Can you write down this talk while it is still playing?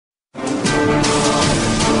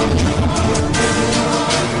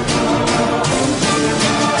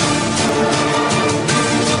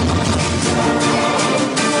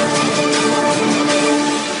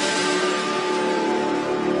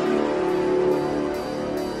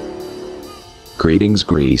Greetings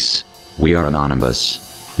Greece. We are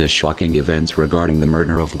anonymous. The shocking events regarding the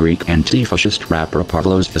murder of Greek anti-fascist rapper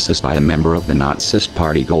Pavlos Fassis by a member of the Nazist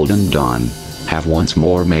party Golden Dawn have once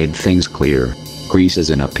more made things clear. Greece is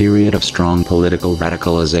in a period of strong political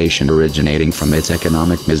radicalization originating from its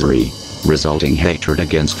economic misery, resulting hatred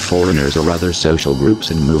against foreigners or other social groups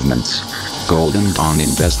and movements. Golden Dawn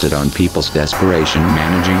invested on people's desperation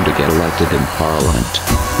managing to get elected in parliament,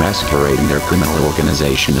 masquerading their criminal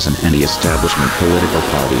organization as an anti-establishment political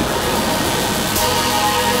party.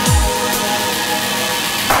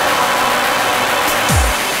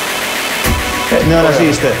 Νεοναζί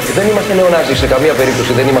είστε. Δεν είμαστε νεονάζοι σε καμία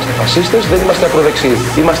περίπτωση. Δεν είμαστε φασίστες, δεν είμαστε ακροδεξιοί.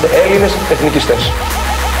 Είμαστε Έλληνες εθνικιστές.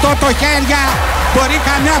 Το χέρια μπορεί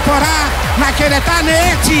καμιά φορά να χαιρετάνε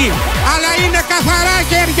έτσι, αλλά είναι καθαρά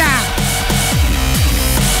χέρια.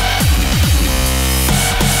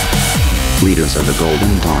 Leaders of the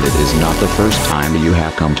Golden Dawn, it is not the first time you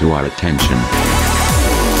have come to our attention.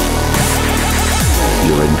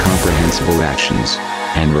 Your incomprehensible actions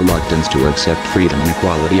and reluctance to accept freedom and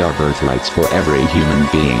equality are birthrights for every human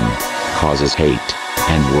being, causes hate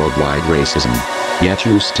and worldwide racism. Yet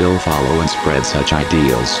you still follow and spread such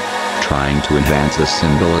ideals, trying to advance the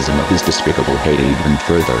symbolism of this despicable hate even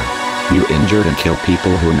further. You injured and killed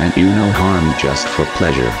people who meant you no harm just for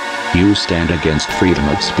pleasure. You stand against freedom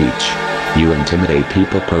of speech. You intimidate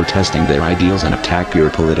people protesting their ideals and attack your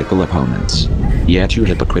political opponents. Yet you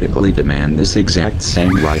hypocritically demand this exact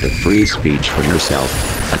same right of free speech for yourself,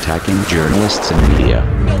 attacking journalists and media.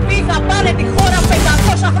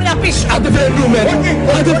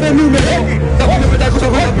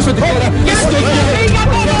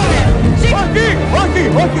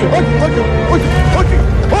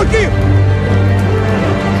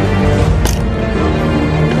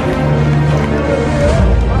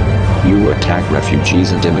 You attack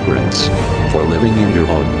refugees and immigrants for living in your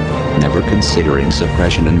home, never considering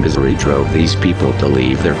suppression and misery drove these people to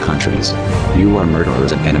leave their countries. You are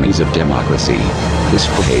murderers and enemies of democracy. This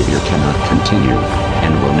behavior cannot continue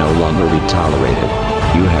and will no longer be tolerated.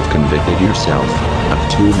 You have convicted yourself of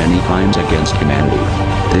too many crimes against humanity.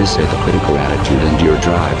 This hypocritical attitude and your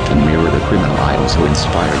drive to mirror the criminal idols who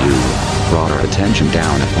inspire you brought our attention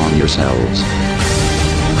down upon yourselves.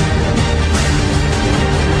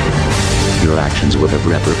 Your actions will have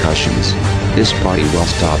repercussions. This party will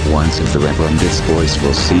stop once and forever, and its voice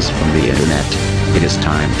will cease from the internet. It is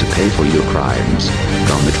time to pay for your crimes.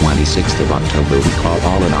 On the 26th of October we call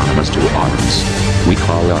all anonymous to arms. We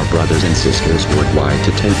call our brothers and sisters worldwide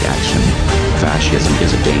to take action. Fascism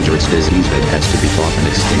is a dangerous disease that has to be fought and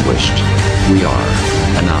extinguished. We are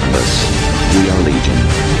anonymous. We are legion.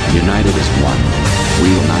 United as one. We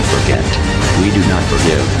will not forget. We do not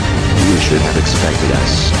forgive. You should have expected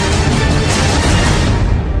us.